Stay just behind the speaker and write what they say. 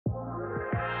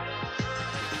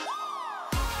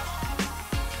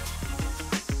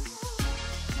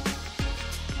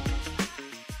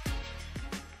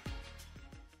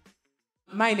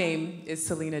My name is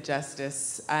Celine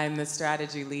Justice. I'm the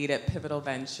strategy lead at Pivotal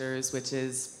Ventures, which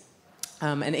is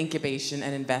an incubation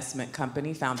and investment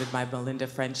company founded by Melinda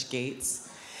French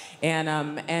Gates.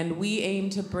 And we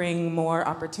aim to bring more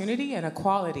opportunity and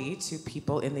equality to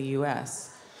people in the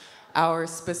US. Our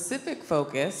specific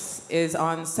focus is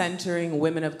on centering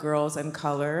women of girls and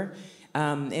color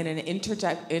in an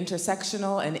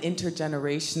intersectional and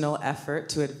intergenerational effort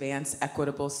to advance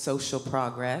equitable social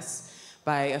progress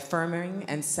by affirming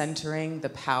and centering the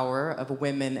power of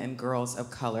women and girls of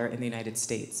color in the United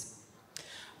States.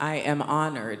 I am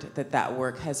honored that that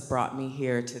work has brought me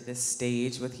here to this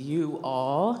stage with you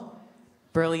all,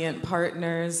 brilliant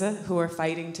partners who are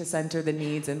fighting to center the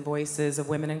needs and voices of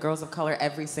women and girls of color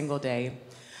every single day.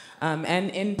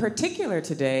 And in particular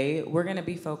today, we're gonna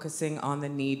be focusing on the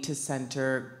need to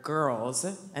center girls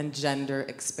and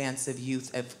gender-expansive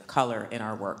youth of color in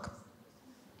our work.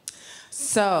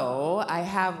 So I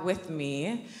have with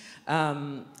me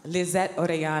Lisette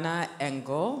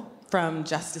Engel from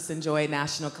Justice and Joy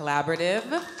National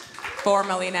Collaborative,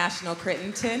 formerly National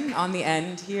Crittenton on the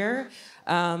end here.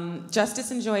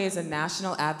 Justice and Joy is a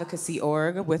national advocacy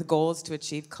org with goals to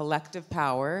achieve collective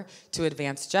power to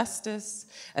advance justice,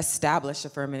 establish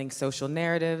affirming social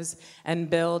narratives, and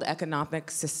build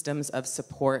economic systems of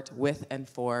support with and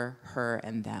for her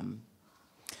and them.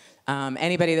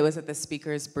 Anybody that was at the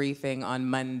speaker's briefing on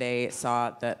Monday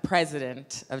saw the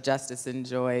president of Justice and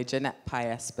Joy, Jeanette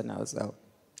Paez-Spinoza.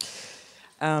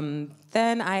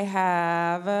 Then I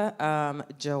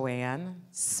have Joanne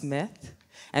Smith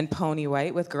and Ponny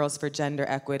White with Girls for Gender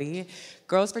Equity.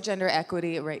 Girls for Gender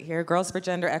Equity, right here, Girls for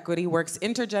Gender Equity works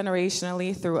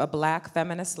intergenerationally through a Black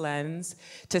feminist lens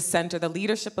to center the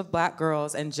leadership of Black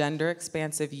girls and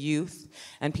gender-expansive youth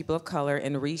and people of color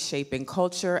in reshaping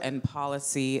culture and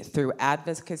policy through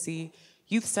advocacy,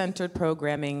 youth-centered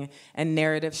programming, and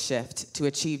narrative shift to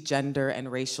achieve gender and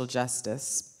racial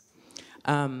justice.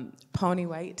 Ponny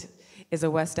White is a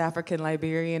West African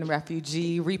Liberian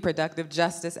refugee, reproductive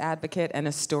justice advocate, and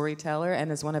a storyteller,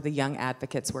 and is one of the young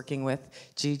advocates working with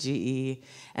GGE.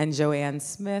 And Joanne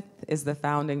Smith is the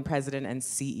founding president and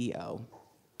CEO.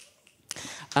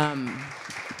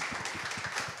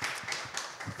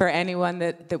 For anyone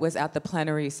that was at the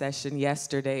plenary session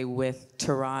yesterday with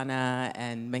Tarana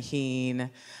and Maheen,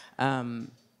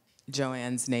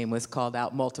 Joanne's name was called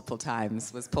out multiple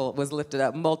times, was lifted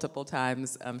up multiple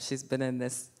times. She's been in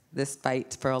this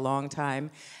fight for a long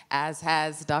time, as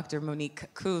has Dr.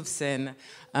 Monique Couvson,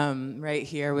 right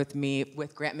here with me,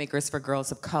 with Grantmakers for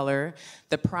Girls of Color,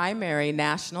 the primary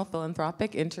national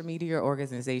philanthropic intermediary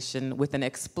organization with an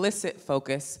explicit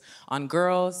focus on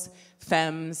girls,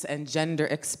 femmes, and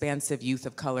gender-expansive youth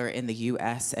of color in the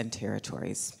US and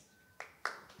territories.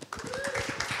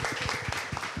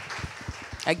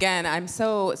 Again, I'm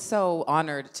so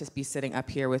honored to be sitting up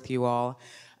here with you all.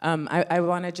 I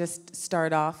want to just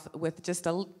start off with just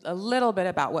a little bit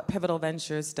about what Pivotal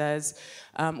Ventures does,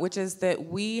 which is that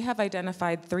we have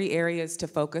identified 3 areas to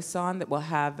focus on that will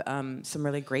have some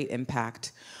really great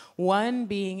impact. One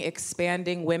being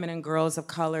expanding women and girls of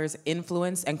color's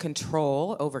influence and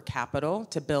control over capital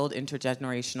to build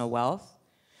intergenerational wealth.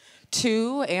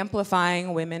 2,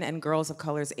 amplifying women and girls of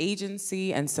color's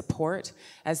agency and support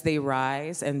as they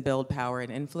rise and build power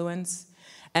and influence.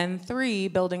 And 3,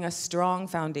 building a strong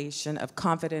foundation of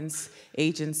confidence,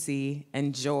 agency,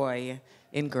 and joy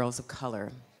in girls of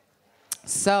color.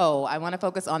 So I want to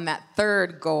focus on that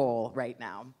 3rd goal right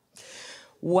now.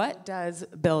 What does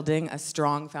building a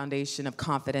strong foundation of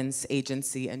confidence,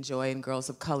 agency, and joy in girls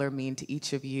of color mean to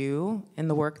each of you in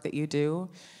the work that you do?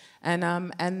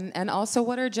 And also,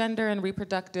 what are gender and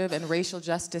reproductive and racial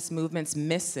justice movements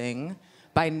missing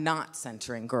by not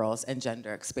centering girls and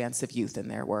gender-expansive youth in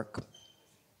their work?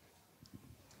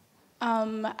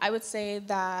 I would say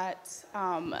that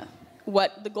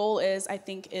what the goal is, I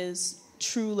think, is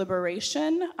true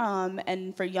liberation,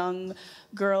 and for young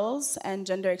girls and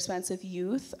gender-expansive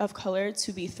youth of color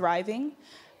to be thriving.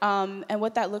 And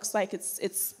what that looks like,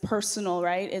 it's personal,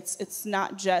 right? It's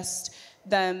not just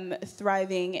them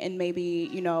thriving in maybe,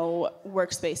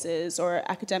 workspaces or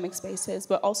academic spaces,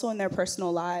 but also in their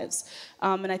personal lives.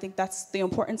 And I think that's the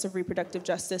importance of reproductive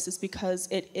justice, is because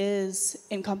it is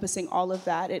encompassing all of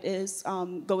that. It is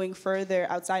going further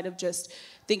outside of just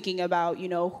thinking about,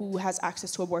 who has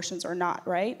access to abortions or not,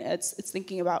 right? It's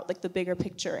thinking about like the bigger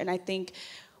picture. And I think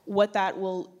what that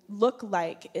will look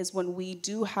like is when we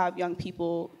do have young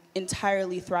people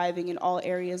entirely thriving in all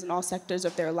areas and all sectors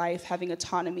of their life, having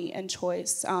autonomy and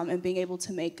choice, and being able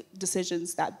to make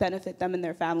decisions that benefit them and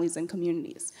their families and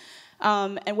communities.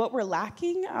 And what we're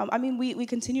lacking, we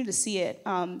continue to see it.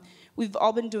 we've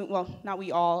all been doing, well, not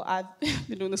we all, I've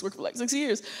been doing this work for like 6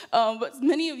 years, but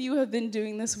many of you have been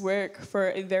doing this work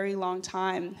for a very long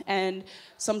time. And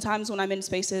sometimes when I'm in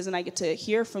spaces and I get to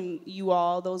hear from you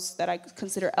all, those that I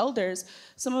consider elders,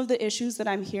 some of the issues that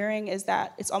I'm hearing is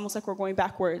that it's almost like we're going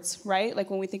backwards, right? Like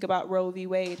when we think about Roe v.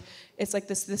 Wade, it's like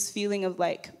this feeling of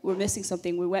like we're missing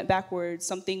something, we went backwards,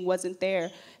 something wasn't there.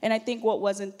 And I think what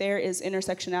wasn't there is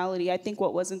intersectionality. I think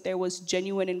what wasn't there was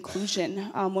genuine inclusion.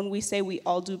 When we say we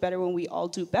all do better when we all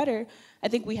do better, I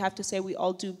think we have to say we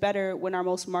all do better when our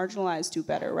most marginalized do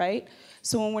better, right?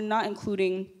 So when we're not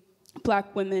including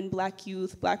Black women, Black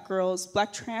youth, Black girls,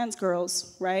 Black trans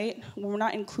girls, right? When we're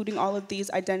not including all of these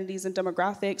identities and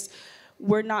demographics,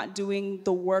 we're not doing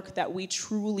the work that we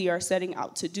truly are setting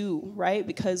out to do, right?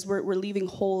 Because we're leaving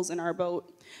holes in our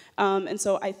boat. And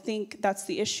so I think that's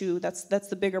the issue. That's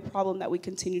the bigger problem that we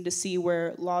continue to see,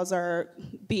 where laws are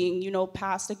being,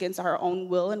 passed against our own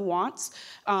will and wants.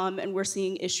 And we're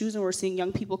seeing issues, and we're seeing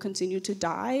young people continue to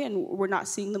die, and we're not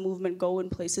seeing the movement go in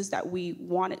places that we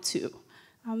want it to.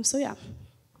 So yeah.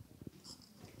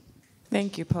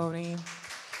 Thank you, Ponny.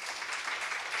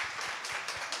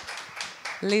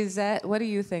 Lisette, what do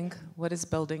you think? What does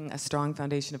building a strong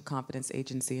foundation of confidence,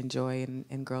 agency, and joy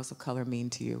in girls of color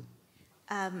mean to you?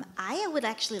 I would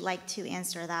actually like to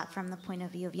answer that from the point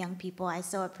of view of young people. I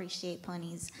so appreciate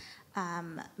Pony's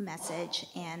message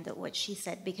and what she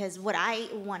said, because what I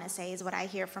want to say is what I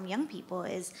hear from young people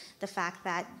is the fact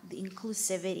that the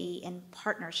inclusivity and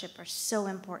partnership are so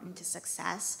important to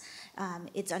success.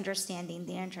 It's understanding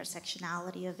the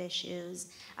intersectionality of issues.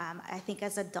 I think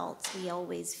as adults, we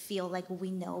always feel like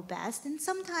we know best, and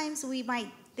sometimes we might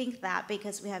think that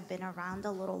because we have been around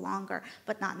a little longer,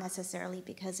 but not necessarily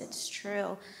because it's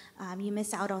true. You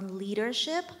miss out on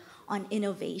leadership, on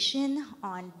innovation,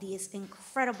 on this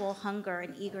incredible hunger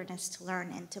and eagerness to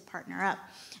learn and to partner up.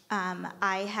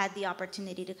 I had the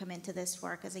opportunity to come into this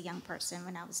work as a young person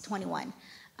when I was 21,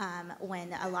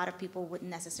 when a lot of people wouldn't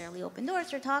necessarily open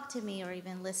doors or talk to me or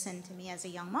even listen to me as a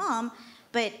young mom.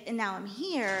 But now I'm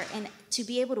here, and to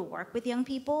be able to work with young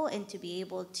people and to be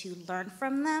able to learn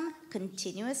from them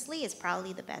continuously is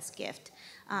probably the best gift.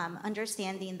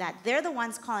 Understanding that they're the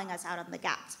ones calling us out on the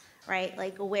gaps, right?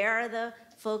 Like, where are the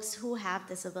folks who have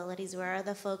disabilities? Where are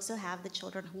the folks who have the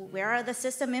children? Where are the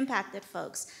system impacted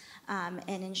folks? And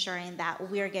ensuring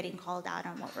that we're getting called out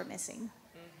on what we're missing.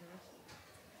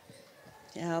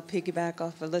 Yeah, I'll piggyback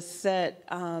off of Lisette.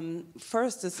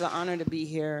 First, it's an honor to be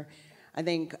here. I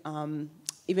think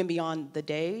even beyond the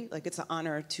day, like, it's an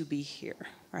honor to be here,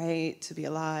 right? To be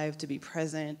alive, to be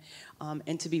present,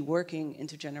 and to be working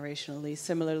intergenerationally.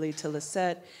 Similarly to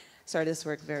Lisette, started this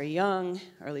work very young,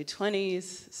 early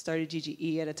 20s, started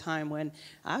GGE at a time when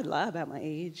I would lie about my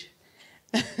age.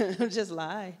 Just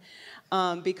lie.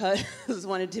 Because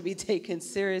wanted to be taken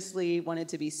seriously, wanted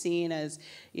to be seen as,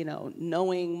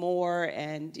 knowing more,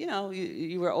 and,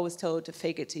 you were always told to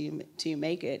fake it till you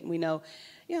make it. And we know,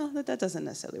 that doesn't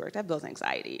necessarily work. That builds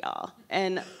anxiety, y'all.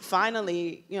 And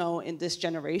finally, in this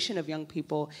generation of young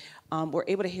people, we're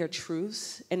able to hear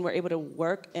truths, and we're able to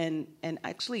work and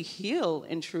actually heal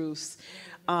in truths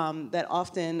that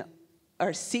often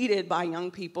are seeded by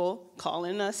young people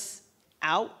calling us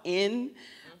out in,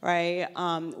 right?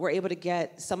 We're able to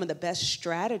get some of the best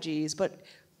strategies, but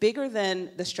bigger than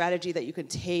the strategy that you can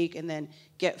take and then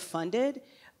get funded,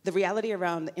 the reality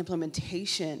around the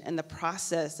implementation and the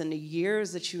process and the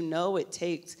years that it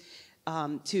takes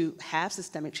to have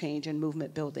systemic change and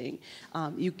movement building.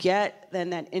 You get then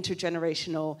that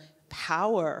intergenerational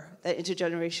power, that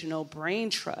intergenerational brain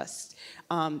trust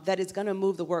that is gonna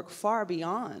move the work far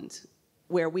beyond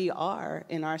where we are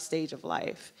in our stage of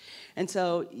life. And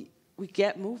so we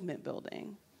get movement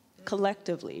building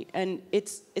collectively. And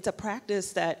it's a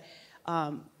practice that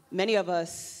many of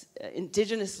us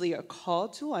indigenously are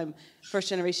called to. I'm first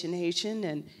generation Haitian,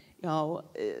 and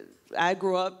I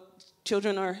grew up,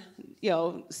 children are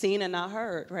seen and not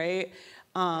heard, right?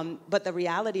 But the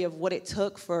reality of what it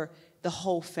took for the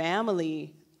whole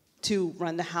family to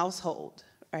run the household,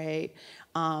 right?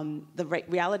 The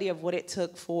reality of what it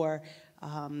took for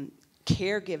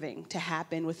caregiving to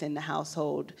happen within the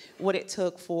household, what it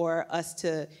took for us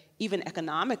to even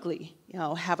economically,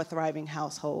 have a thriving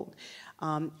household.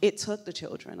 It took the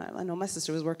children. I know my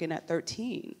sister was working at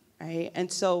 13, right?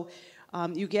 And so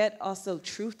you get also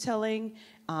truth-telling.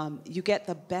 You get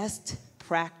the best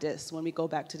practice when we go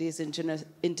back to these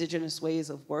indigenous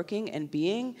ways of working and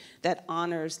being that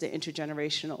honors the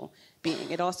intergenerational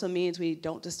being. It also means we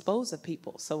don't dispose of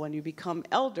people. So when you become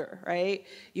elder, right,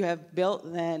 you have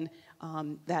built then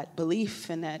that belief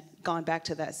and that gone back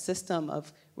to that system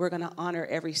of we're going to honor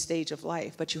every stage of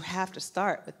life, but you have to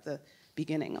start with the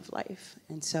beginning of life.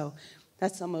 And so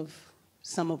that's some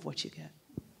of what you get.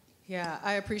 Yeah,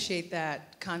 I appreciate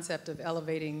that concept of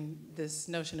elevating this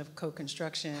notion of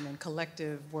co-construction and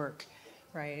collective work,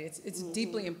 right? It's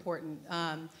deeply important.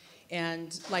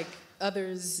 And like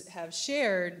others have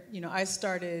shared, you know, I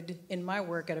started in my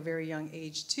work at a very young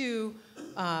age too.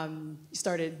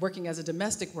 Started working as a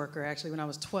domestic worker actually when I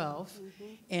was 12,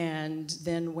 and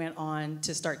then went on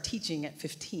to start teaching at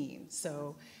 15.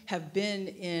 So have been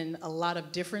in a lot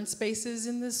of different spaces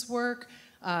in this work.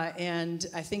 And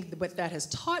I think what that has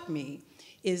taught me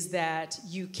is that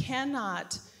you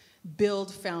cannot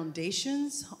build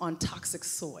foundations on toxic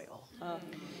soil.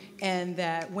 And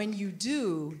that when you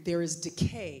do, there is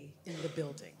decay in the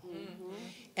building.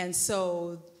 And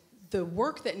so the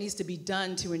work that needs to be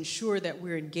done to ensure that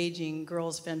we're engaging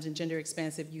girls, femmes, and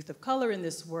gender-expansive youth of color in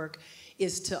this work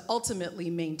is to ultimately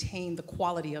maintain the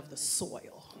quality of the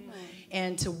soil.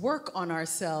 And to work on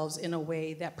ourselves in a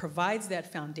way that provides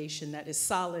that foundation that is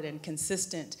solid and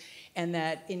consistent and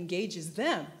that engages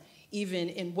them even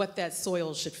in what that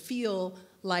soil should feel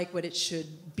like, what it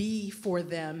should be for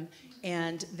them,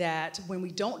 and that when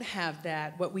we don't have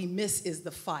that, what we miss is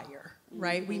the fire,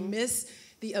 right? We miss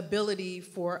the ability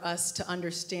for us to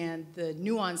understand the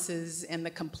nuances and the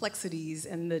complexities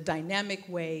and the dynamic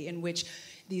way in which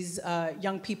these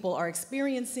young people are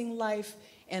experiencing life,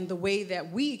 and the way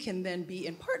that we can then be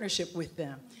in partnership with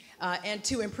them. And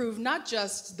to improve not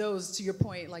just those, to your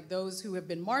point, like those who have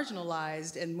been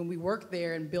marginalized, and when we work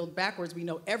there and build backwards, we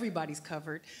know everybody's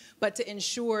covered, but to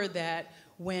ensure that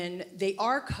when they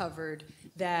are covered,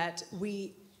 that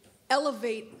we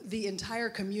elevate the entire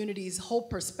community's whole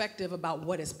perspective about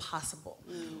what is possible.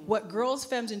 What girls,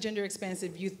 femmes, and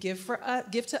gender-expansive youth give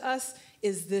to us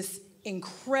is this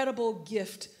incredible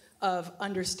gift of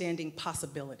understanding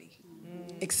possibility.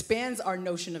 Expands our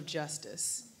notion of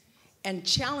justice and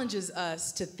challenges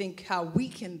us to think how we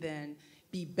can then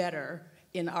be better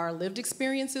in our lived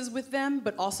experiences with them,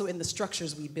 but also in the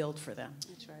structures we build for them.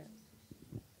 That's right.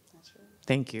 That's right.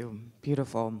 Thank you.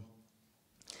 Beautiful.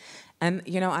 And,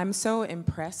 you know, I'm so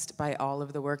impressed by all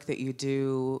of the work that you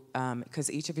do,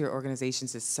 because each of your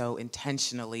organizations is so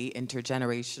intentionally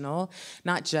intergenerational,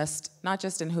 not just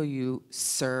in who you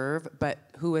serve, but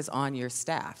who is on your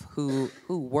staff, who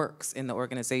works in the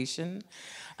organization.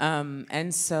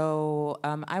 And so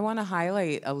I want to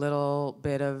highlight a little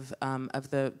bit of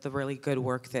the really good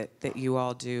work that you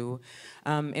all do,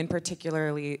 in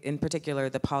particular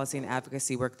the policy and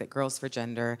advocacy work that Girls for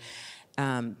Gender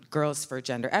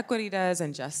Equity does,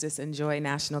 and Justice and Joy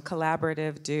National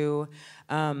Collaborative do.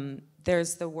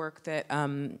 There's the work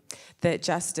that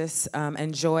Justice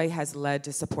and Joy has led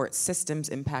to support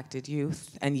systems-impacted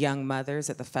youth and young mothers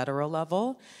at the federal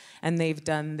level. And they've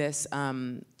done this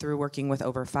through working with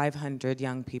over 500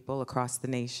 young people across the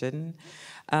nation.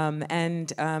 And then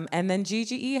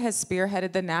GGE has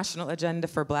spearheaded the national agenda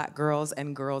for Black girls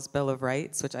and Girls' Bill of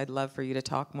Rights, which I'd love for you to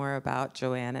talk more about,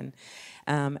 Joanne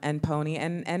and Ponny.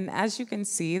 And as you can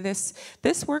see, this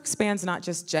work spans not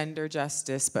just gender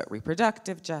justice, but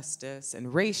reproductive justice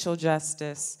and racial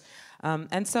justice.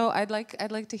 And so I'd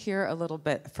like to hear a little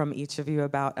bit from each of you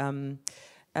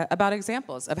about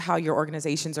examples of how your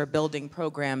organizations are building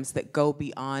programs that go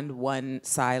beyond one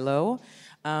silo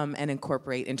and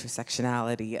incorporate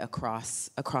intersectionality across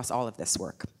all of this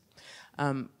work.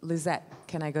 Lisette,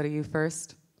 can I go to you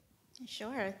first?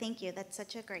 Sure, thank you. That's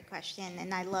such a great question,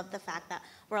 and I love the fact that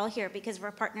we're all here because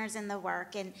we're partners in the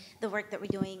work, and the work that we're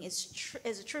doing is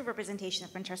a true representation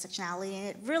of intersectionality, and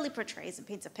it really portrays and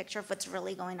paints a picture of what's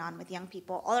really going on with young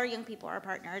people. All our young people are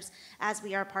partners, as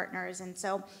we are partners, and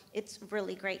so it's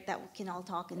really great that we can all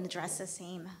talk and address the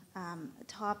same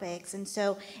topics. And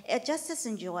so at Justice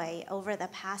and Joy, over the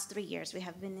past 3 years, we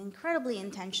have been incredibly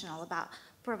intentional about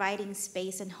providing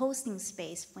space and hosting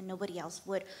space when nobody else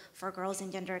would for girls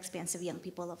and gender-expansive young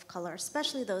people of color,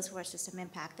 especially those who are system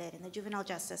impacted in the juvenile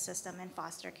justice system and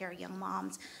foster care, young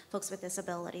moms, folks with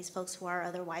disabilities, folks who are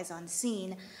otherwise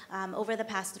unseen. Over the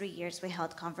past 3 years, we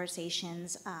held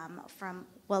conversations from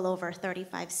well over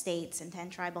 35 states and 10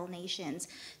 tribal nations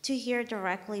to hear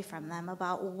directly from them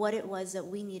about what it was that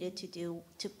we needed to do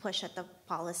to push at the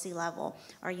policy level.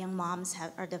 Our young moms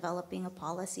are developing a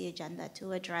policy agenda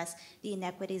to address the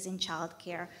inequities in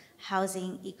childcare,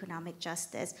 housing, economic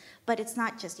justice. But it's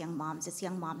not just young moms, it's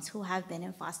young moms who have been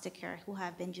in foster care, who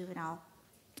have been juvenile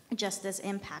justice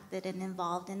impacted and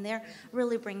involved, and they're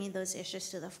really bringing those issues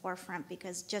to the forefront,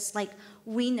 because just like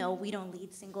we know we don't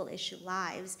lead single issue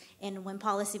lives, and when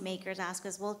policymakers ask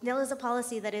us, well, there is a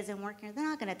policy that isn't working, they're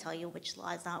not going to tell you which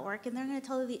law is not working, they're going to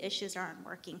tell you the issues aren't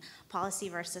working, policy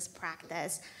versus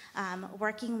practice.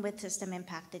 Working with system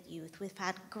impacted youth, we've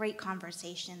had great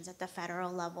conversations at the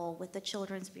federal level with the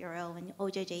Children's Bureau and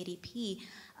OJJDP,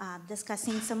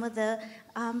 discussing some of the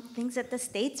things that the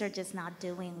states are just not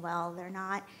doing well. They're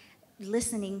not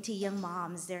listening to young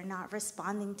moms. They're not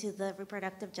responding to the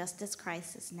reproductive justice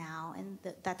crisis now. And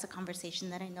that's a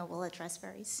conversation that I know we'll address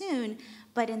very soon.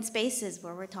 But in spaces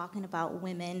where we're talking about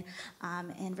women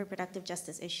and reproductive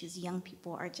justice issues, young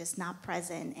people are just not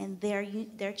present. And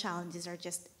their challenges are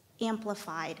just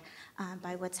amplified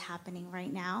by what's happening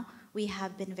right now. We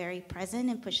have been very present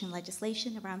in pushing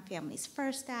legislation around Families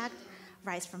First Act,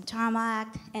 Rise from Trauma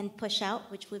Act, and Push Out,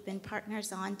 which we've been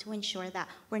partners on to ensure that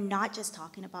we're not just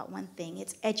talking about one thing.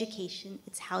 It's education,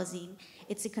 it's housing,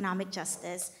 it's economic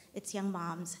justice, it's young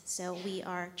moms. So we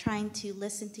are trying to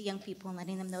listen to young people and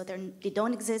letting them know they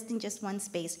don't exist in just one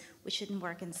space. We shouldn't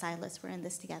work in silos. We're in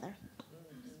this together.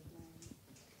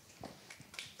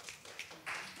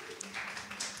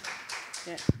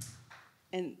 Yeah.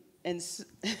 And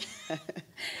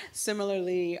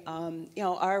similarly,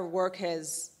 our work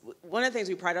has, one of the things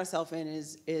we pride ourselves in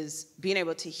is being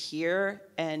able to hear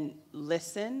and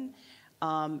listen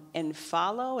and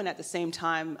follow, and at the same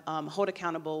time hold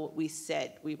accountable what we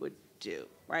said we would do,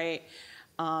 right?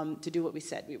 To do what we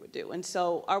said we would do. And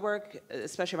so our work,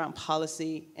 especially around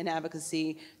policy and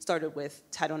advocacy, started with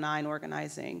Title IX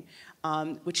organizing,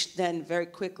 which then very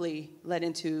quickly led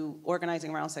into organizing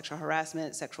around sexual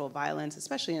harassment, sexual violence,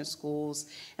 especially in schools.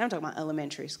 And I'm talking about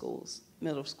elementary schools,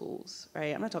 middle schools,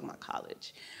 right? I'm not talking about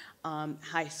college.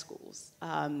 High schools,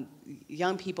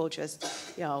 young people just,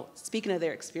 speaking of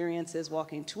their experiences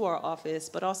walking to our office,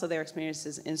 but also their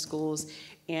experiences in schools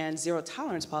and zero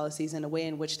tolerance policies and the way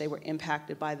in which they were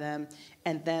impacted by them,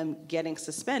 and them getting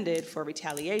suspended for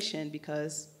retaliation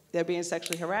because they're being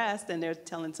sexually harassed and they're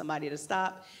telling somebody to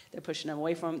stop, they're pushing them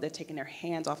away from them, they're taking their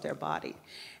hands off their body.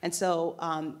 And so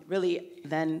really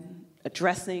then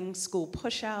addressing school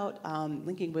push out,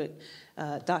 linking with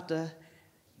Dr.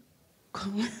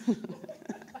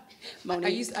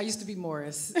 Monique. I used to be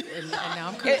Morris, and now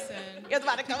I'm Couvson. It was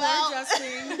about to come out.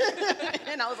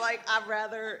 And I was like, I'd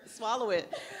rather swallow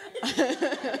it.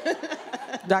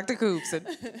 Dr. Couvson.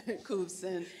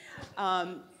 Couvson.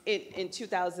 In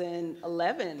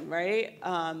 2011, right?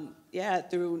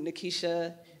 Through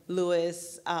Nikisha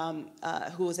Lewis,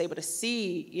 who was able to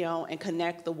see, and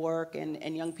connect the work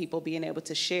and young people being able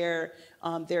to share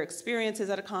their experiences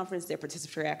at a conference, their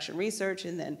participatory action research,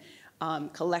 and then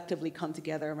collectively come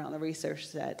together around the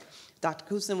research that Dr.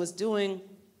 Couvson was doing,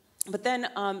 but then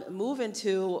move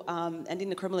into ending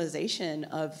the criminalization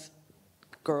of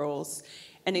girls,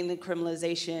 ending the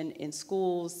criminalization in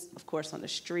schools, of course on the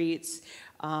streets,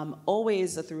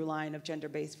 always a through line of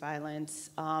gender-based violence,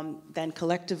 then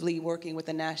collectively working with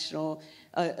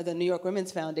the New York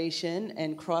Women's Foundation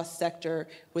and cross-sector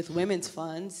with women's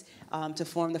funds to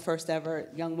form the first ever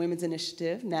Young Women's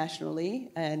Initiative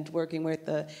nationally, and working with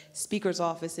the Speaker's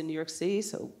Office in New York City,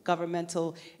 so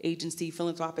governmental agency,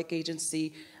 philanthropic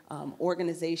agency,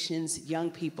 organizations,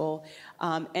 young people,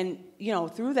 and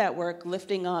through that work,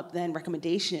 lifting up then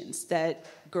recommendations that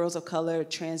girls of color,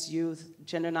 trans youth,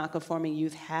 gender nonconforming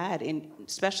youth had,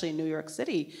 especially in New York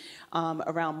City,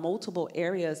 around multiple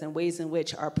areas and ways in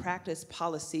which our practice,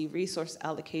 policy, resource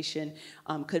allocation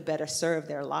could better serve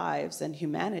their lives and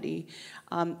humanity.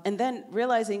 And then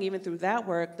realizing even through that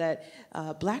work that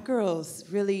Black girls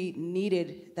really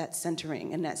needed that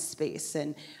centering and that space,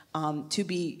 and to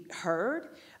be heard,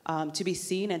 to be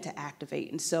seen, and to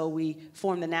activate. And so we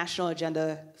formed the National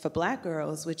Agenda for Black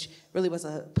Girls, which really was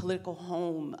a political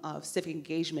home of civic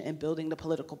engagement and building the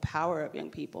political power of young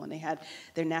people. And they had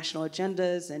their national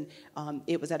agendas, and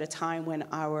it was at a time when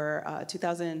our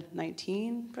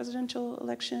 2019 presidential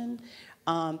election,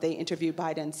 they interviewed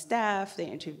Biden's staff,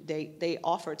 they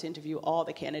offered to interview all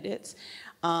the candidates.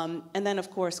 And then, of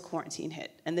course, quarantine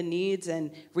hit, and the needs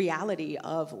and reality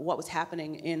of what was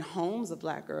happening in homes of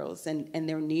Black girls and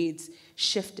their needs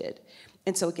shifted.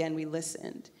 And so, again, we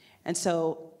listened. And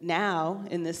so now,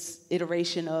 in this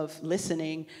iteration of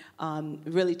listening,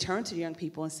 really turned to young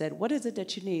people and said, what is it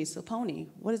that you need? So, Ponny,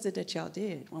 what is it that y'all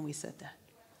did when we said that?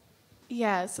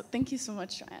 Yeah, so thank you so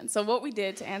much, Joanne. So what we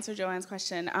did to answer Joanne's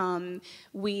question,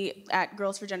 we at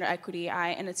Girls for Gender Equity,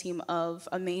 I and a team of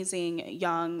amazing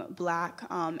young Black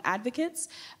advocates,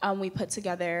 we put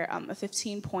together a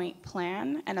 15-point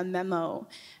plan and a memo.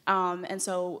 And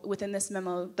so within this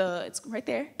memo, it's right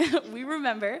there, we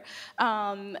remember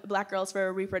Black girls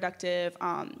for reproductive,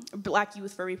 Black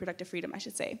youth for reproductive freedom, I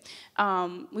should say.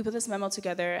 We put this memo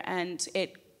together, and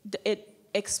it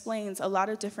explains a lot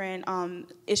of different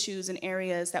issues and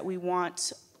areas that we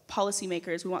want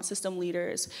policymakers, we want system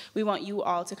leaders, we want you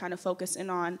all to kind of focus in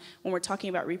on when we're talking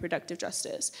about reproductive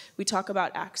justice. We talk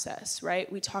about access,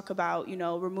 right? We talk about,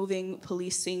 removing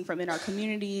policing from in our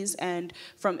communities and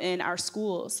from in our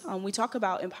schools. We talk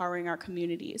about empowering our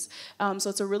communities. So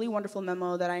it's a really wonderful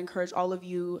memo that I encourage all of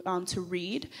you to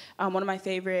read. One of my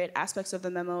favorite aspects of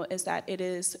the memo is that it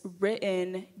is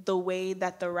written the way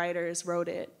that the writers wrote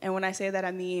it. And when I say that,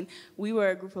 I mean we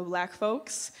were a group of Black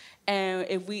folks, and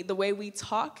the way we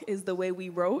talk is the way we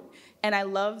wrote. And I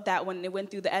love that when it went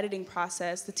through the editing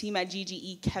process, the team at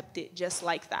GGE kept it just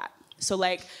like that. So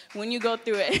like when you go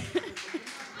through it,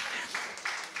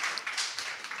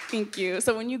 thank you.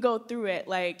 So when you go through it,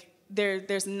 like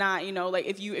there's not, like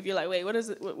if you're like, wait, what is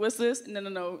it? What's this?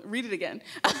 No, read it again.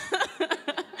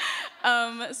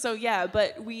 So yeah,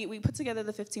 but we put together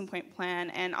the 15-point plan,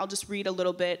 and I'll just read a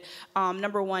little bit.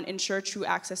 Number 1, ensure true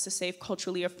access to safe,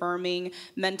 culturally affirming,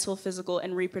 mental, physical,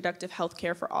 and reproductive health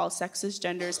care for all sexes,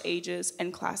 genders, ages,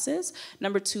 and classes.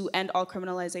 Number 2, end all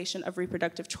criminalization of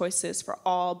reproductive choices for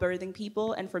all birthing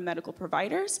people and for medical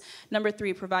providers. Number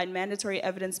 3, provide mandatory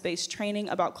evidence-based training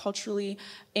about culturally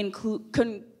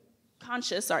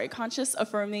conscious,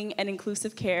 affirming, and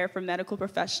inclusive care for medical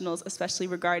professionals, especially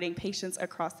regarding patients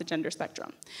across the gender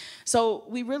spectrum. So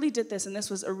we really did this, and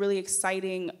this was a really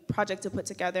exciting project to put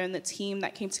together, and the team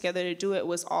that came together to do it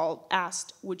was all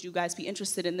asked, would you guys be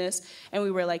interested in this? And we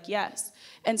were like, yes.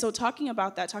 And so talking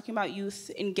about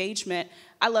youth engagement,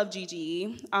 I love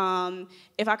GGE.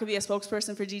 If I could be a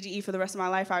spokesperson for GGE for the rest of my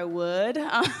life, I would.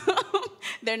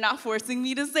 They're not forcing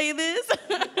me to say this.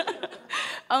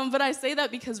 But I say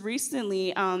that because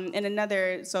recently, in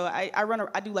another, so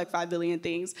I do like 5 billion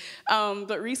things,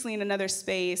 but recently in another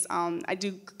space, I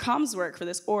do comms work for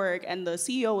this org, and the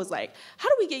CEO was like, how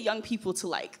do we get young people to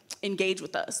like engage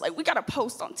with us? Like, we gotta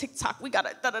post on TikTok, we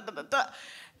gotta da-da-da-da-da.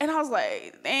 And I was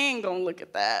like, they ain't gonna look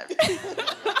at that.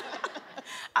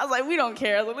 I was like, we don't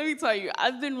care. Like, let me tell you,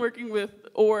 I've been working with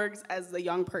orgs as the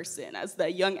young person, as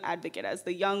the young advocate, as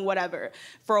the young whatever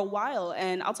for a while.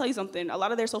 And I'll tell you something, a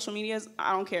lot of their social medias,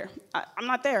 I don't care. I'm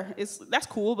not there. That's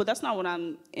cool, but that's not what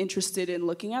I'm interested in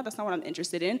looking at. That's not what I'm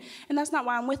interested in. And that's not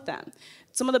why I'm with them.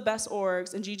 Some of the best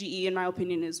orgs, and GGE, in my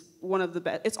opinion, is one of the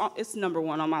best. It's number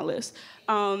 1 on my list.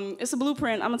 It's a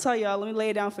blueprint. I'm going to tell y'all. Let me lay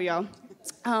it down for y'all.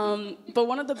 But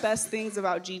one of the best things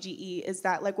about GGE is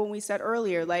that, like when we said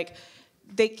earlier, like,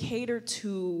 they cater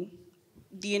to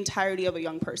the entirety of a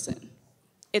young person.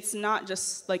 It's not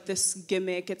just like this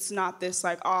gimmick. It's not this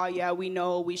like, oh yeah, we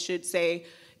know we should say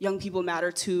young people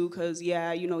matter too, because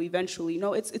yeah, eventually.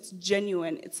 No, it's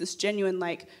genuine. It's this genuine,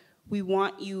 like, we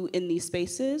want you in these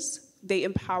spaces. They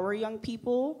empower young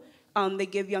people. They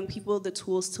give young people the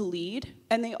tools to lead,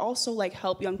 and they also like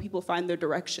help young people find their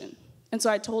direction. And so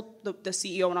I told the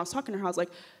CEO when I was talking to her, I was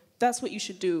like, that's what you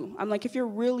should do. I'm like, if you're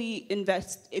really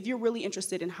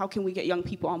interested in how can we get young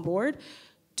people on board,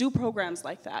 do programs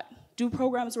like that. Do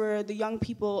programs where the young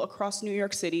people across New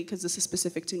York City, because this is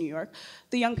specific to New York,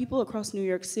 the young people across New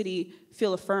York City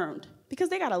feel affirmed because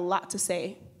they got a lot to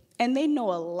say. And they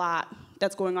know a lot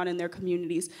that's going on in their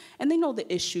communities. And they know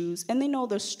the issues, and they know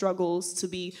the struggles to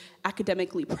be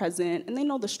academically present, and they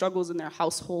know the struggles in their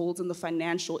households and the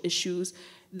financial issues.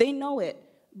 They know it.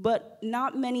 But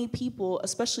not many people,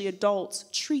 especially adults,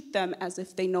 treat them as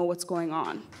if they know what's going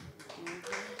on.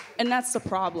 And that's the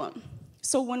problem.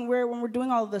 So when we're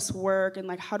doing all of this work and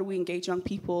like how do we engage young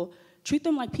people, treat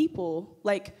them like people,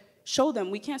 like show them.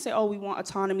 We can't say, oh, we want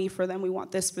autonomy for them, we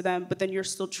want this for them, but then you're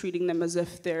still treating them as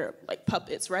if they're like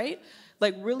puppets, right?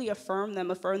 Like really affirm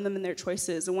them in their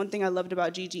choices. And one thing I loved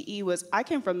about GGE was I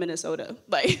came from Minnesota.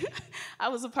 Like I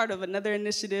was a part of another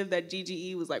initiative that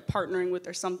GGE was like partnering with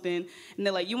or something. And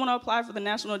they're like, you want to apply for the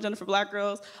National Agenda for Black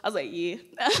Girls? I was like, yeah.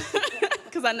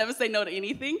 Because I never say no to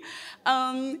anything.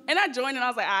 And I joined and I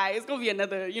was like, all right, it's going to be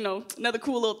another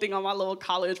cool little thing on my little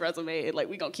college resume. Like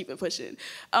we going to keep it pushing.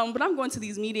 But I'm going to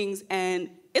these meetings and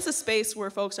it's a space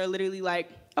where folks are literally like,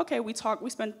 okay, we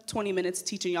spend 20 minutes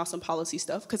teaching y'all some policy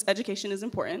stuff, because education is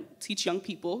important. Teach young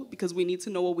people, because we need to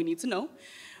know what we need to know.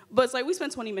 But it's like, we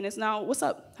spent 20 minutes now, what's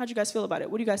up? How'd you guys feel about it?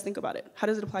 What do you guys think about it? How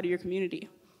does it apply to your community?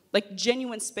 like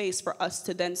genuine space for us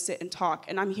to then sit and talk.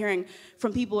 And I'm hearing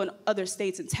from people in other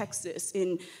states, in Texas,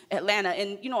 in Atlanta,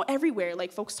 and everywhere,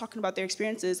 like folks talking about their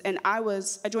experiences. And I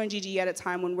joined GGE at a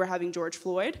time when we're having George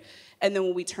Floyd, and then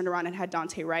when we turned around and had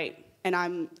Daunte Wright, and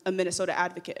I'm a Minnesota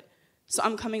advocate. So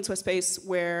I'm coming to a space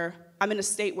where I'm in a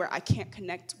state where I can't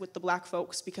connect with the Black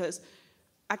folks because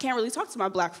I can't really talk to my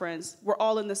Black friends. We're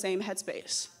all in the same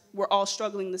headspace. We're all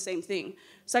struggling the same thing.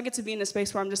 So I get to be in a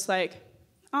space where I'm just like,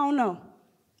 I don't know.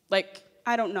 Like,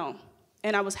 I don't know.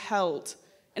 And I was held,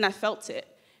 and I felt it.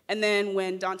 And then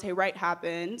when Daunte Wright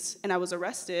happened, and I was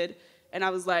arrested, and I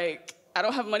was like, I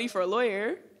don't have money for a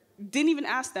lawyer. Didn't even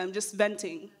ask them, just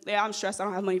venting. Yeah, I'm stressed, I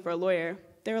don't have money for a lawyer.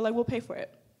 They were like, we'll pay for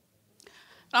it.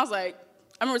 And I was like,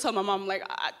 I remember telling my mom, like,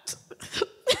 the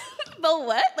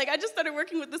what? Like, I just started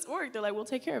working with this org. They're like, we'll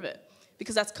take care of it.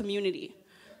 Because that's community.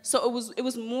 So it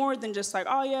was more than just like,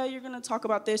 oh yeah, you're gonna talk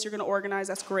about this, you're gonna organize,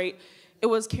 that's great. It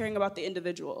was caring about the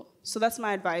individual. So that's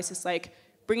my advice. It's like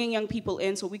bringing young people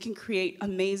in so we can create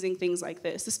amazing things like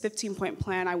this. This 15-point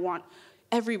plan, I want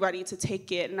everybody to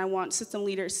take it, and I want system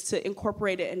leaders to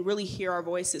incorporate it and really hear our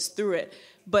voices through it.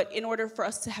 But in order for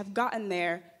us to have gotten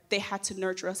there, they had to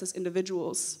nurture us as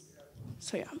individuals.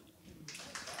 So yeah.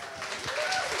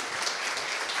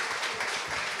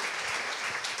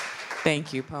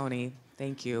 Thank you, Ponny.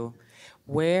 Thank you.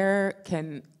 Where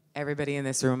can everybody in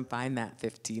this room find that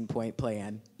 15-point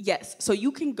plan? Yes, so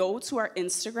you can go to our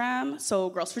Instagram, so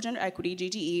Girls for Gender Equity,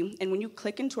 GGE, and when you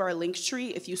click into our link tree,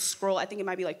 if you scroll, I think it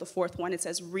might be like the 4th one, it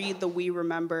says read the We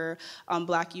Remember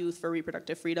Black Youth for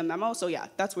Reproductive Freedom memo. So yeah,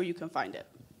 that's where you can find it.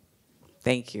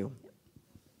 Thank you.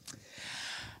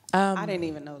 I didn't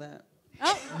even know that.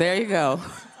 Oh, there you go.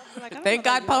 Like, Thank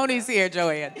God Pony's here,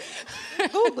 Joanne.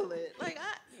 Google it. Like,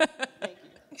 thank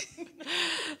you.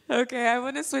 Okay, I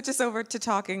want to switch us over to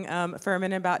talking for a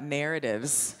minute about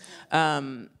narratives.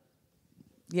 This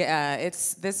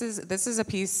is a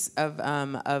piece of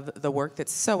the work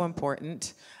that's so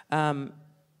important.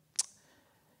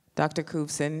 Dr.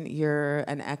 Couvson, you're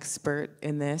an expert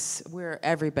in this.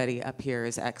 Everybody up here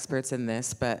is experts in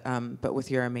this, but with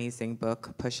your amazing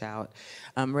book, Push Out,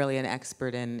 really an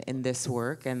expert in this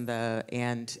work and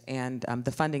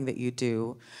the funding that you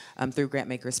do through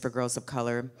Grantmakers for Girls of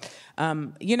Color.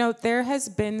 There has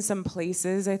been some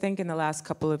places, I think, in the last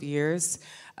couple of years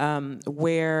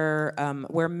where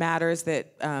matters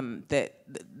that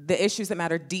the issues that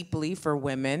matter deeply for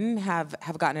women have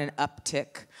gotten an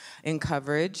uptick in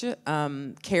coverage,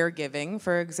 caregiving,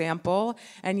 for example,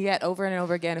 and yet over and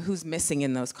over again, who's missing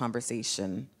in those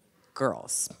conversations?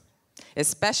 Girls,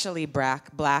 especially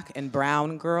black and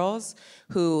brown girls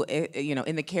who,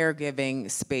 in the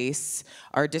caregiving space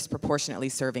are disproportionately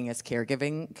serving as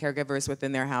caregivers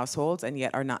within their households and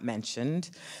yet are not mentioned.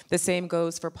 The same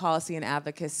goes for policy and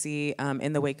advocacy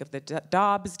in the wake of the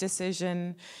Dobbs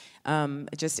decision.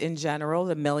 Just in general,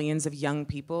 the millions of young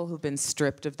people who've been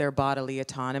stripped of their bodily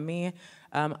autonomy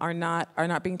are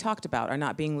not being talked about, are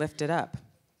not being lifted up.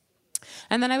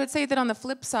 And then I would say that on the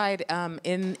flip side,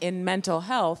 in mental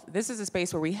health, this is a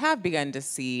space where we have begun to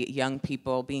see young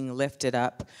people being lifted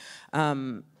up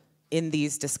in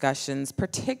these discussions,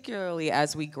 particularly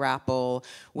as we grapple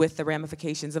with the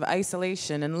ramifications of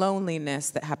isolation and loneliness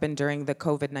that happened during the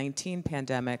COVID-19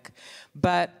 pandemic.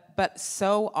 But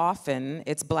so often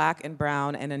it's Black and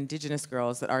brown and Indigenous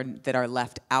girls that are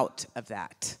left out of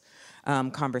that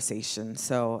conversation.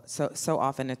 So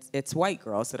often it's white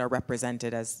girls that are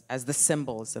represented as the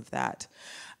symbols of that.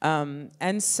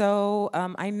 And so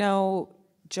I know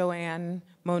Joanne,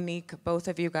 Monique, both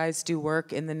of you guys do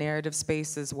work in the narrative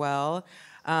space as well.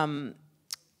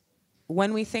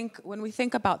 When we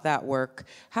think about that work,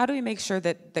 how do we make sure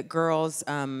that girls,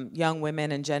 young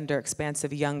women, and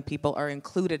gender-expansive young people are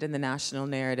included in the national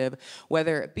narrative,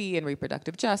 whether it be in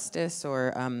reproductive justice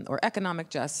or economic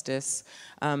justice?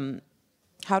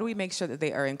 How do we make sure that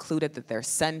they are included, that they're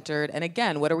centered? And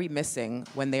again, what are we missing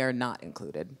when they are not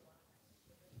included?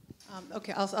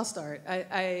 Okay, I'll start.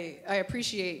 I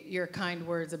appreciate your kind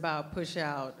words about Push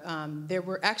Out. There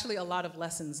were actually a lot of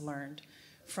lessons learned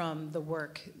from the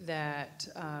work that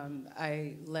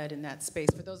I led in that space.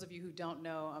 For those of you who don't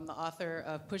know, I'm the author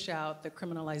of Push Out, The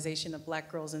Criminalization of Black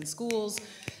Girls in Schools.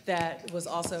 That was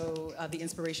also the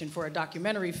inspiration for a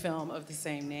documentary film of the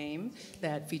same name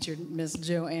that featured Miss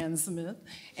Joanne Smith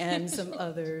and some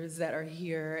others that are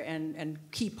here and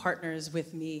key partners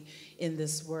with me in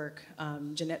this work,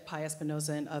 Jeanette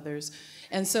Pai-Espinosa and others.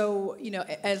 And so,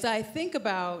 as I think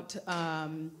about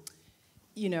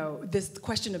this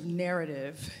question of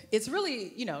narrative, it's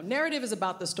really, narrative is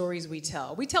about the stories we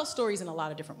tell. We tell stories in a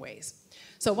lot of different ways.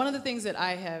 So one of the things that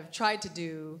I have tried to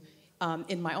do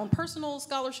in my own personal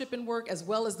scholarship and work, as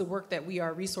well as the work that we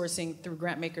are resourcing through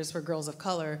Grant Makers for Girls of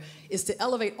Color, is to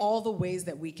elevate all the ways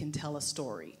that we can tell a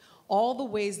story, all the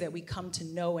ways that we come to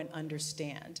know and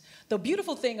understand. The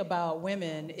beautiful thing about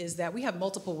women is that we have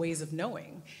multiple ways of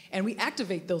knowing, and we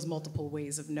activate those multiple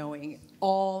ways of knowing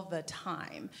all the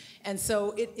time. And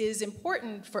so it is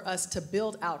important for us to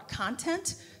build out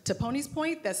content, to Ponny's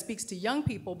point, that speaks to young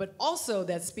people, but also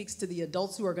that speaks to the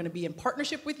adults who are going to be in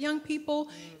partnership with young people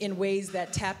in ways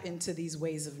that tap into these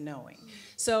ways of knowing.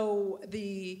 So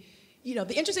the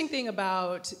interesting thing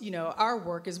about, our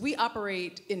work is we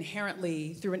operate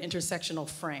inherently through an intersectional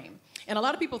frame. And a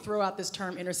lot of people throw out this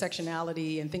term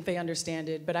intersectionality and think they understand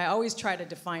it, but I always try to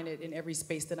define it in every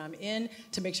space that I'm in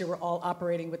to make sure we're all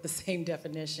operating with the same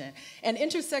definition. And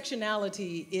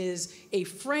intersectionality is a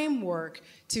framework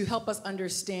to help us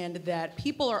understand that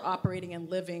people are operating and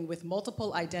living with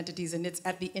multiple identities, and it's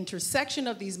at the intersection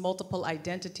of these multiple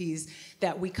identities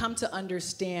that we come to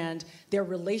understand their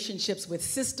relationships with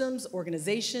systems,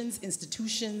 organizations,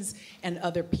 institutions, and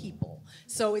other people.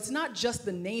 So it's not just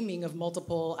the naming of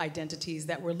multiple identities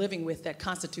that we're living with that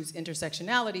constitutes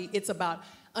intersectionality, it's about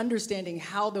understanding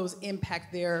how those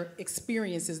impact their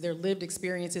experiences, their lived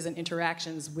experiences and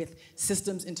interactions with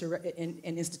systems and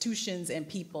institutions and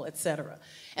people, et cetera.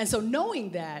 And so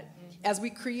knowing that, as we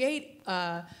create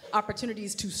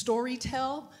opportunities to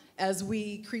storytell, as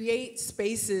we create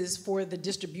spaces for the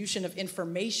distribution of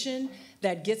information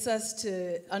that gets us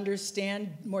to understand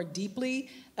more deeply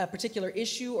a particular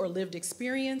issue or lived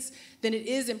experience, then it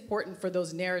is important for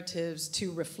those narratives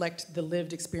to reflect the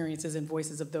lived experiences and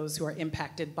voices of those who are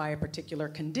impacted by a particular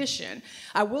condition.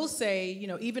 I will say,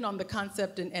 even on the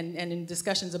concept and in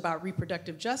discussions about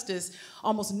reproductive justice,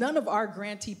 almost none of our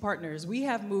grantee partners, we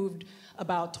have moved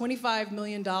about $25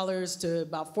 million to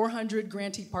about 400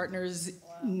 grantee partners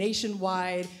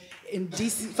nationwide, in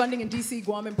DC, funding in DC,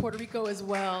 Guam, and Puerto Rico as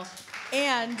well.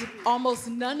 And almost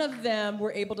none of them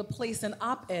were able to place an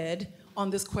op-ed on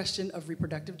this question of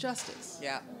reproductive justice.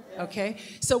 Yeah. Okay?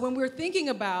 So when we're thinking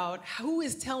about who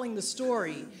is telling the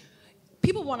story,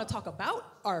 people want to talk about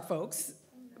our folks,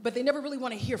 but they never really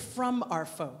want to hear from our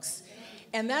folks.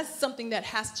 And that's something that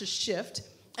has to shift.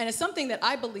 And it's something that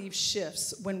I believe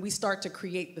shifts when we start to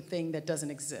create the thing that doesn't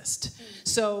exist.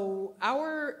 So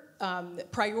our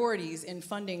priorities in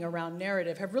funding around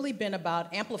narrative have really been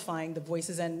about amplifying the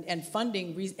voices and funding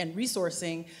and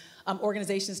resourcing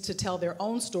organizations to tell their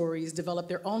own stories, develop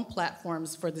their own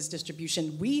platforms for this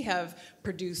distribution. We have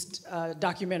produced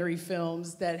documentary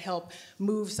films that help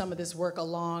move some of this work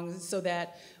along so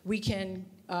that we can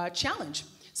challenge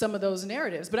some of those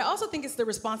narratives. But I also think it's the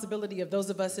responsibility of those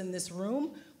of us in this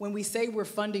room, when we say we're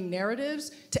funding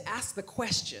narratives, to ask the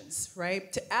questions, right?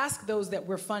 To ask those that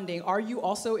we're funding, are you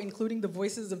also including the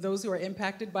voices of those who are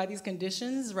impacted by these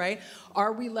conditions, right?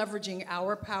 Are we leveraging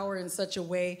our power in such a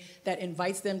way that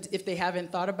invites them, if they haven't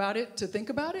thought about it, to think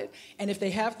about it? And if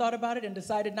they have thought about it and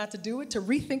decided not to do it, to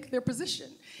rethink their position.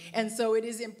 And so it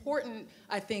is important,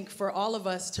 I think, for all of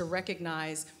us to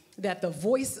recognize that the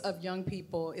voice of young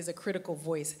people is a critical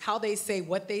voice. How they say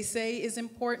what they say is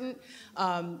important.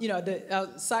 The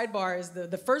sidebar is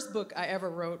the first book I ever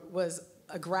wrote was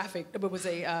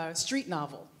a street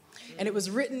novel. And it was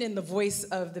written in the voice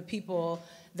of the people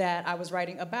that I was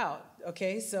writing about,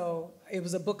 okay? So it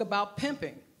was a book about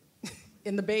pimping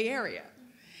in the Bay Area.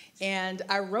 And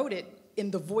I wrote it in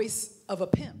the voice of a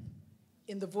pimp,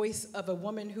 in the voice of a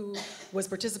woman who was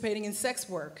participating in sex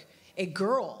work, a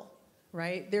girl,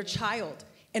 right? Their child.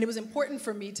 And it was important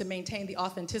for me to maintain the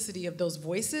authenticity of those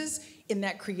voices in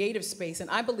that creative space. And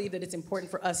I believe that it's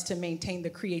important for us to maintain the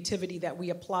creativity that we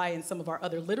apply in some of our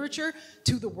other literature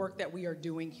to the work that we are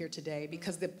doing here today.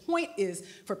 Because the point is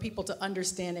for people to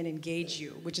understand and engage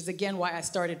you, which is again why I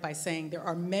started by saying there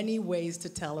are many ways to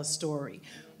tell a story.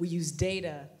 We use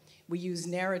data, we use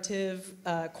narrative,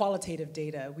 qualitative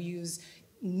data, we use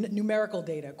numerical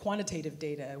data, quantitative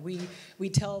data. We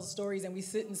tell stories and we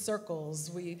sit in circles.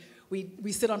 We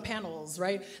sit on panels,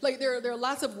 right? Like there are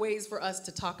lots of ways for us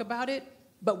to talk about it,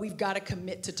 but we've got to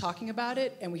commit to talking about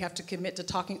it, and we have to commit to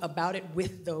talking about it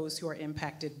with those who are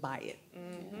impacted by it.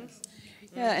 Mm-hmm.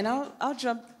 Yeah, and I'll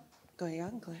jump. Go ahead, y'all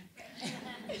can go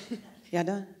ahead. Y'all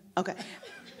done? Okay.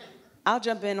 I'll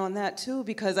jump in on that too,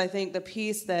 because I think the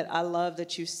piece that I love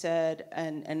that you said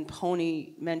and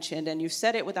Ponny mentioned, and you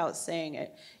said it without saying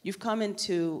it, you've come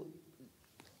into,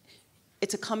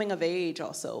 it's a coming of age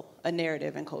also, a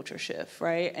narrative and culture shift,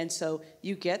 right? And so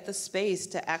you get the space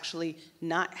to actually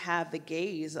not have the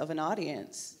gaze of an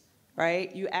audience,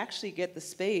 right? You actually get the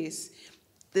space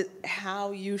that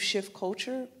how you shift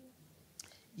culture,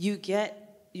 you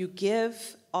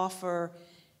give, offer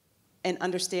and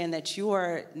understand that you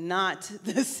are not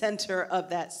the center of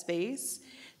that space,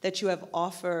 that you have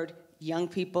offered young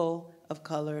people of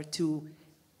color to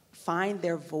find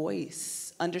their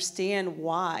voice, understand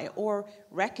why, or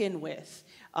reckon with,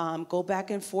 go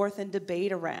back and forth and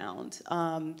debate around,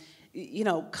 come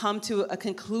to a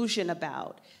conclusion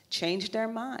about, change their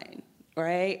mind,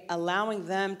 right? Allowing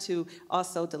them to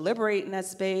also deliberate in that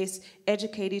space,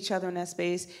 educate each other in that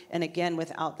space, and again,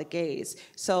 without the gaze.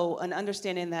 So an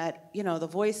understanding that, the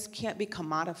voice can't be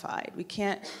commodified. We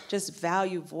can't just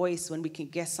value voice when we can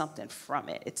get something from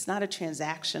it. It's not a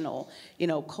transactional,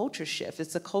 culture shift.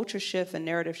 It's a culture shift and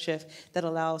narrative shift that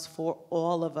allows for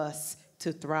all of us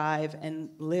to thrive and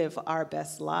live our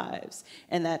best lives.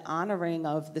 And that honoring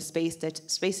of the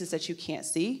spaces that you can't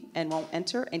see and won't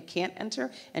enter and can't enter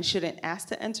and shouldn't ask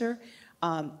to enter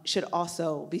should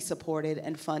also be supported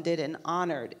and funded and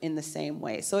honored in the same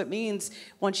way. So it means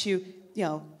once you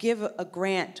give a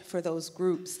grant for those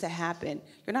groups to happen,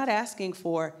 you're not asking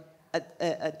for a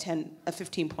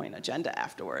 15-point agenda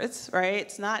afterwards, right?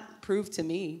 It's not proved to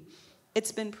me.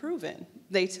 It's been proven.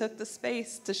 They took the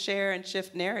space to share and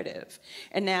shift narrative.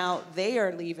 And now they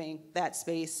are leaving that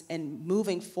space and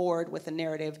moving forward with a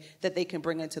narrative that they can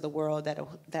bring into the world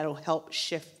that'll help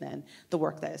shift then the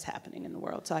work that is happening in the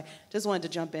world. So I just wanted to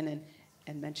jump in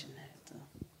and mention that.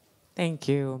 Thank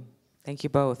you. Thank you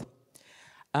both.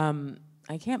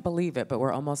 I can't believe it, but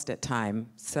we're almost at time.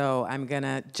 So I'm going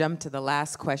to jump to the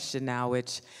last question now,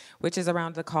 which is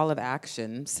around the call of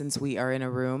action, since we are in a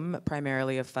room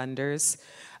primarily of funders.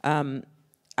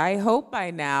 I hope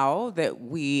by now that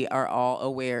we are all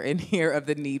aware in here of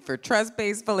the need for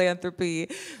trust-based philanthropy,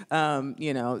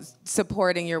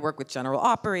 supporting your work with general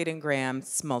operating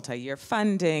grants, multi-year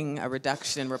funding, a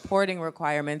reduction in reporting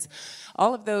requirements.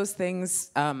 All of those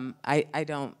things, I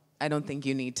don't think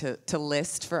you need to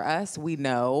list for us. We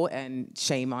know, and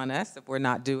shame on us if we're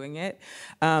not doing it.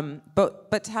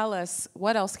 But tell us,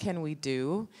 what else can we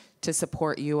do to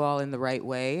support you all in the right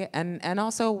way? And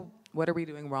also, what are we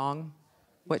doing wrong?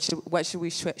 What should we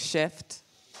shift?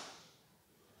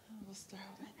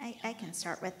 I can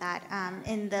start with that.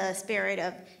 In the spirit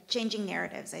of changing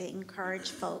narratives, I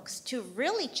encourage folks to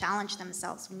really challenge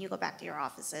themselves when you go back to your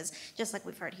offices, just like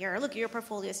we've heard here. Look at your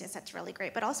portfolios, yes, that's really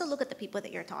great, but also look at the people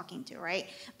that you're talking to, right?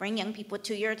 Bring young people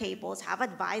to your tables, have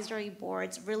advisory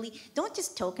boards, really, don't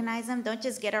just tokenize them, don't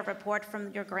just get a report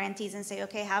from your grantees and say,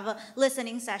 okay, have a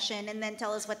listening session and then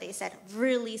tell us what they said.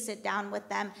 Really sit down with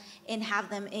them and have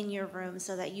them in your room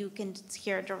so that you can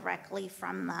hear directly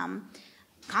from them.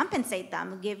 Compensate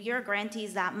them, give your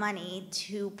grantees that money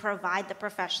to provide the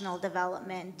professional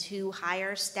development, to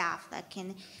hire staff that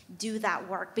can do that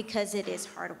work, because it is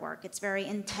hard work. It's very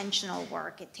intentional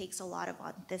work. It takes a lot of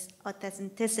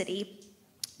authenticity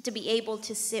to be able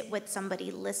to sit with somebody,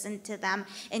 listen to them,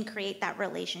 and create that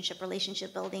relationship.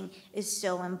 Relationship building is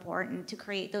so important to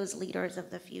create those leaders of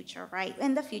the future, right?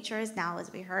 And the future is now,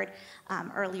 as we heard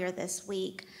earlier this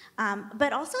week.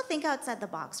 But also think outside the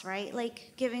box, right?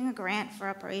 Like giving a grant for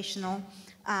operational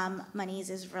monies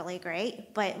is really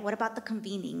great, but what about the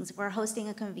convenings? We're hosting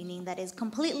a convening that is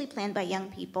completely planned by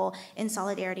young people. In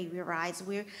Solidarity We Rise.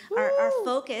 Our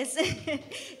focus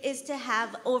is to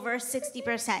have over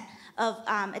 60% of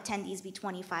attendees be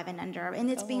 25 and under, and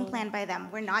it's being planned by them.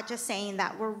 We're not just saying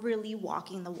that, we're really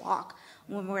walking the walk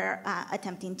when we're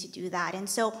attempting to do that. And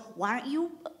so why don't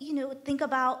you, think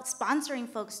about sponsoring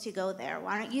folks to go there?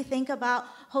 Why don't you think about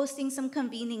hosting some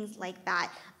convenings like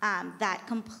that that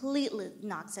completely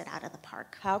knocks it out of the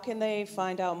park? How can they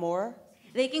find out more?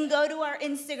 They can go to our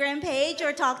Instagram page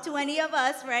or talk to any of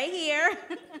us right here.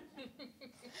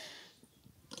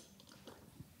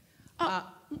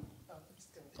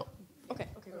 Okay,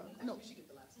 go. No, you get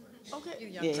the last word. Okay.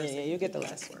 Yeah, you get the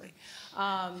last word.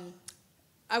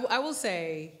 I will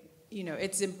say,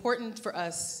 it's important for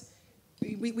us.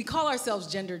 We call ourselves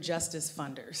gender justice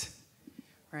funders,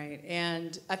 right?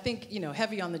 And I think,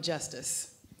 heavy on the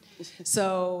justice.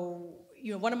 So,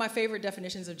 one of my favorite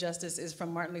definitions of justice is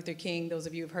from Martin Luther King. Those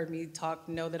of you who've heard me talk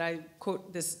know that I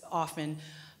quote this often.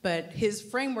 But his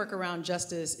framework around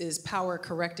justice is power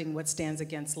correcting what stands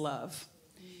against love.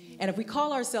 And if we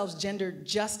call ourselves gender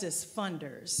justice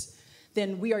funders,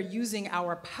 then we are using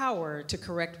our power to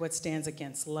correct what stands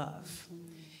against love.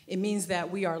 It means that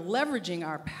we are leveraging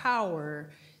our power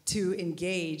to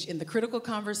engage in the critical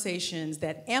conversations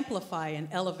that amplify and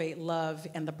elevate love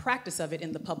and the practice of it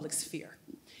in the public sphere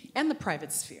and the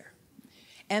private sphere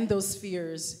and those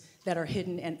spheres that are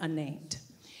hidden and unnamed.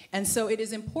 And so it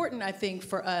is important, I think,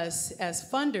 for us as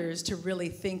funders to really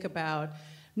think about,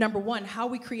 number one, how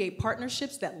we create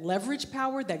partnerships that leverage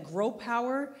power, that grow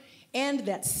power, and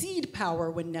that seed power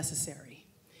when necessary.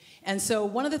 And so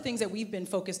one of the things that we've been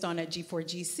focused on at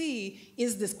G4GC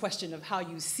is this question of how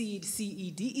you seed,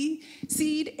 C-E-D-E,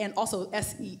 seed, and also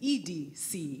S-E-E-D,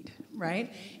 seed,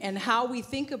 right? And how we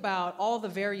think about all the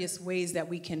various ways that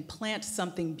we can plant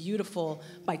something beautiful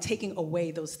by taking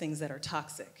away those things that are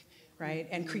toxic, right?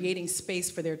 And creating space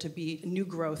for there to be new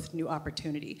growth, new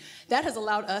opportunity. That has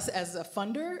allowed us as a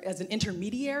funder, as an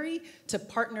intermediary, to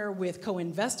partner with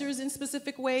co-investors in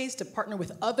specific ways, to partner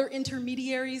with other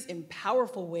intermediaries in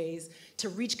powerful ways to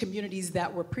reach communities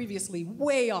that were previously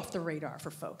way off the radar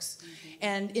for folks.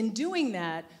 And in doing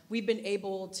that, we've been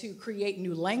able to create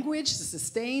new language, to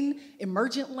sustain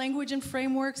emergent language and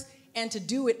frameworks, and to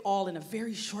do it all in a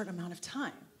very short amount of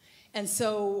time. And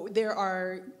so there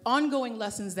are ongoing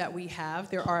lessons that we have.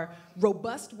 There are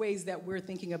robust ways that we're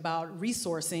thinking about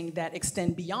resourcing that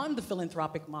extend beyond the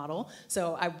philanthropic model.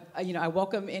 So I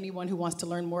welcome anyone who wants to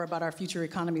learn more about our Future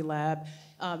Economy Lab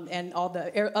and all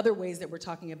the other ways that we're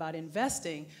talking about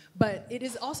investing. But it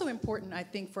is also important, I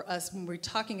think, for us when we're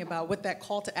talking about what that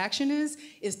call to action is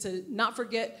to not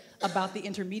forget about the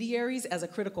intermediaries as a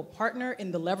critical partner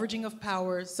in the leveraging of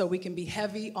power so we can be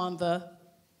heavy on the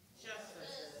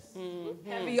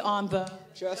heavy on the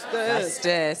Justice.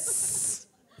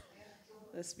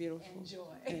 That's beautiful. Enjoy.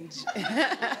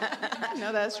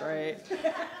 No, that's right.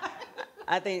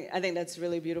 I think that's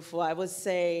really beautiful. I would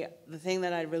say the thing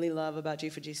that I really love about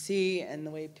G4GC and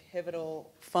the way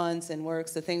Pivotal funds and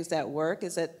works, the things that work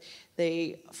is that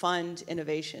they fund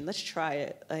innovation. Let's try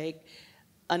it. Like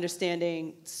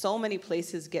understanding so many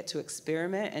places get to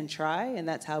experiment and try, and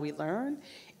that's how we learn.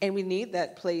 And we need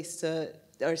that place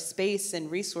or space and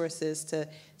resources to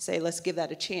say, let's give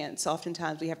that a chance.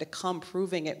 Oftentimes we have to come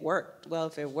proving it worked. Well,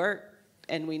 if it worked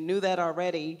and we knew that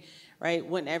already, right,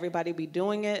 wouldn't everybody be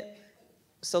doing it?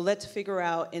 So let's figure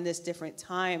out in this different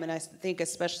time, and I think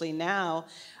especially now,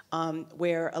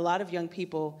 where a lot of young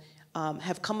people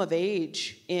have come of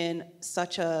age in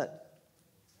such a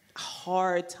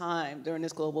hard time during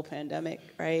this global pandemic,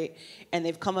 right? And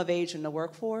they've come of age in the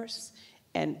workforce,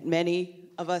 and many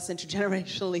of us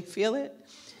intergenerationally feel it.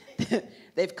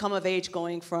 They've come of age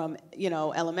going from,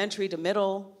 elementary to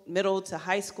middle to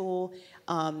high school,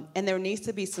 and there needs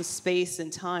to be some space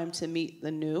and time to meet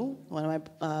the new. One of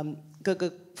my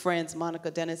good friends,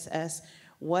 Monica Dennis, asks,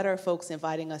 what are folks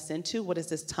inviting us into? What is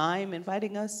this time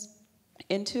inviting us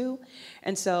into?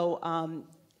 And so,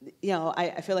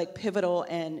 I feel like Pivotal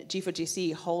and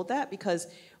G4GC hold that because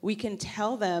we can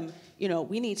tell them,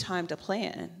 we need time to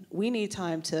plan. We need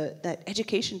time that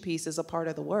education piece is a part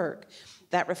of the work.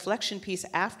 That reflection piece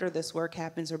after this work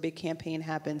happens or big campaign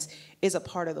happens is a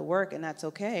part of the work, and that's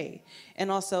okay.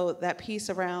 And also that piece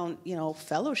around,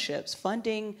 fellowships,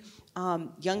 funding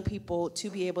young people to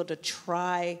be able to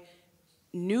try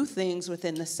new things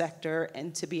within the sector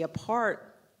and to be a part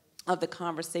of the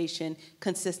conversation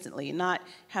consistently, not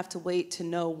have to wait to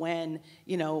know when,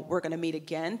 we're gonna meet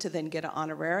again to then get an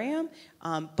honorarium,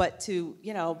 but to,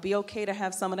 be okay to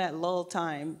have some of that lull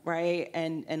time, right?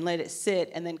 And let it sit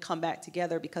and then come back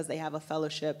together because they have a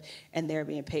fellowship and they're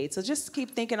being paid. So just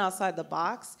keep thinking outside the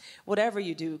box. Whatever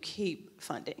you do, keep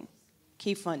funding.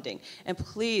 Keep funding. And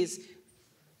please,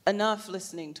 enough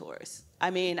listening tours.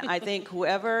 I think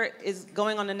whoever is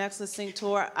going on the next listening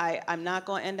tour, I'm not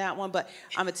going to end that one, but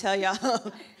I'm going to tell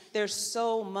y'all, there's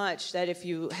so much that if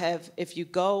you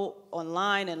go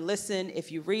online and listen,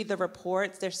 if you read the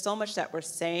reports, there's so much that we're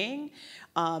saying,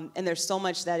 and there's so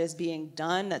much that is being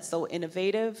done that's so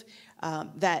innovative,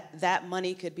 that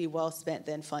money could be well spent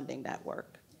then funding that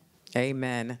work.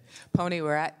 Amen. Ponny,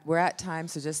 we're at time,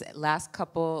 so just last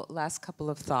couple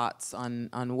of thoughts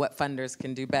on what funders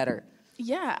can do better.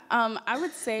 Yeah, I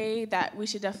would say that we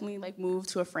should definitely move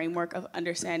to a framework of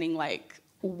understanding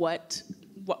what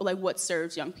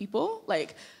serves young people,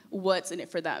 what's in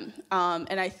it for them.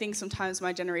 And I think sometimes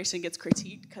my generation gets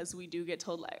critiqued because we do get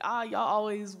told y'all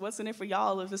always, what's in it for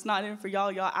y'all? If it's not in it for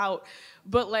y'all, y'all out.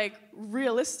 But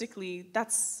realistically,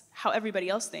 that's how everybody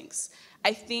else thinks.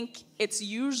 I think it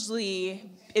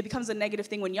becomes a negative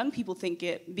thing when young people think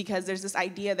it because there's this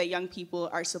idea that young people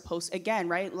are supposed, again,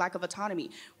 right, lack of autonomy.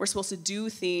 We're supposed to do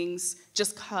things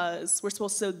just because. We're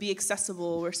supposed to be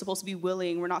accessible. We're supposed to be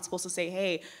willing. We're not supposed to say,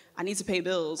 hey, I need to pay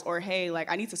bills, or hey,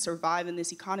 I need to survive in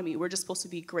this economy. We're just supposed to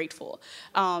be grateful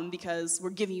because we're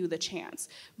giving you the chance.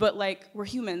 But we're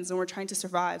humans and we're trying to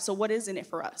survive. So what is in it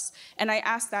for us? And I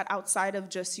ask that outside of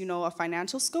just, a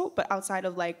financial scope, but outside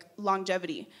of like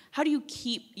longevity. How do you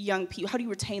keep young people, how do you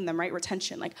retain them, right?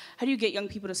 Retention, like how do you get young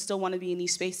people to still want to be in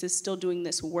these spaces, still doing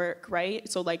this work, right?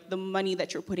 So like the money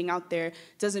that you're putting out there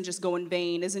doesn't just go in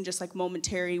vain, isn't just like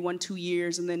momentary 1-2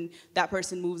 years and then that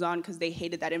person moves on because they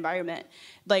hated that environment.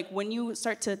 Like when you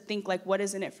start to think like what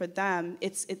is in it for them,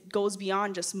 it goes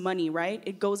beyond just money, right?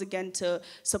 It goes again to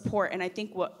support. And I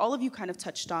think what all of you kind of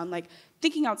touched on, like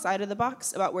thinking outside of the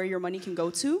box about where your money can go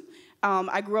to.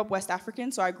 I grew up West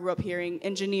African, so I grew up hearing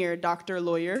engineer, doctor,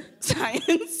 lawyer,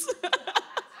 science.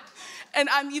 And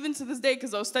I'm even to this day,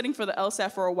 because I was studying for the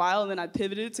LSAT for a while, and then I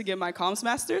pivoted to get my comms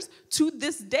master's. To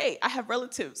this day, I have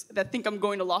relatives that think I'm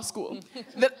going to law school.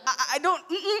 That I don't,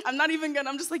 I'm not even gonna,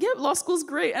 I'm just like, yeah, law school's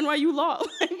great, NYU law.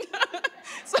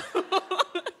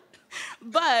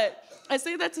 But I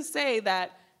say that to say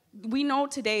that we know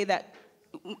today that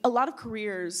a lot of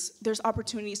careers, there's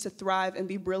opportunities to thrive and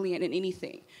be brilliant in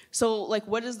anything. So like,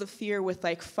 what is the fear with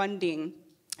like funding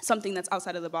something that's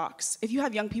outside of the box? If you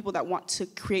have young people that want to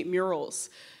create murals,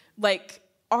 like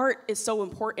art is so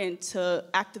important to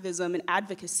activism and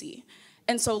advocacy.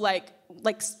 And so like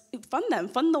fund them,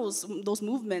 fund those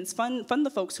movements, fund the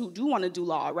folks who do want to do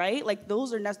law, right? Like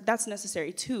those are that's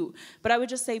necessary too. But I would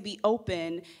just say be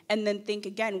open and then think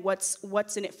again,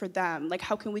 what's in it for them? Like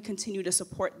how can we continue to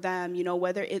support them? You know,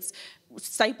 whether it's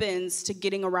stipends to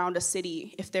getting around a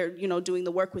city if they're, you know, doing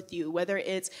the work with you, whether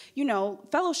it's, you know,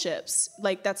 fellowships,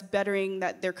 like that's bettering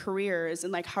their careers,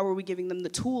 and like how are we giving them the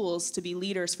tools to be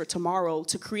leaders for tomorrow,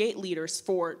 to create leaders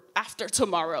for after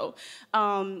tomorrow.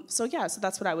 So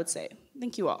that's what I would say.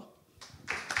 Thank you all.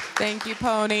 Thank you,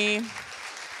 Ponny.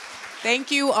 Thank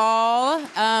you all.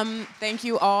 Thank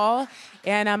you all.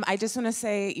 And I just want to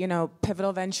say, you know,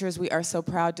 Pivotal Ventures, we are so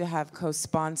proud to have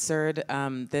co-sponsored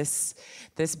this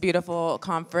beautiful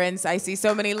conference. I see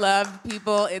so many love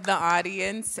people in the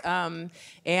audience. And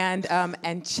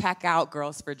check out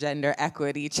Girls for Gender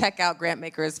Equity. Check out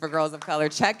Grantmakers for Girls of Color.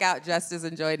 Check out Justice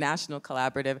and Joy National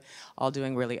Collaborative, all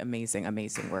doing really amazing,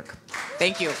 amazing work.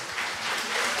 Thank you.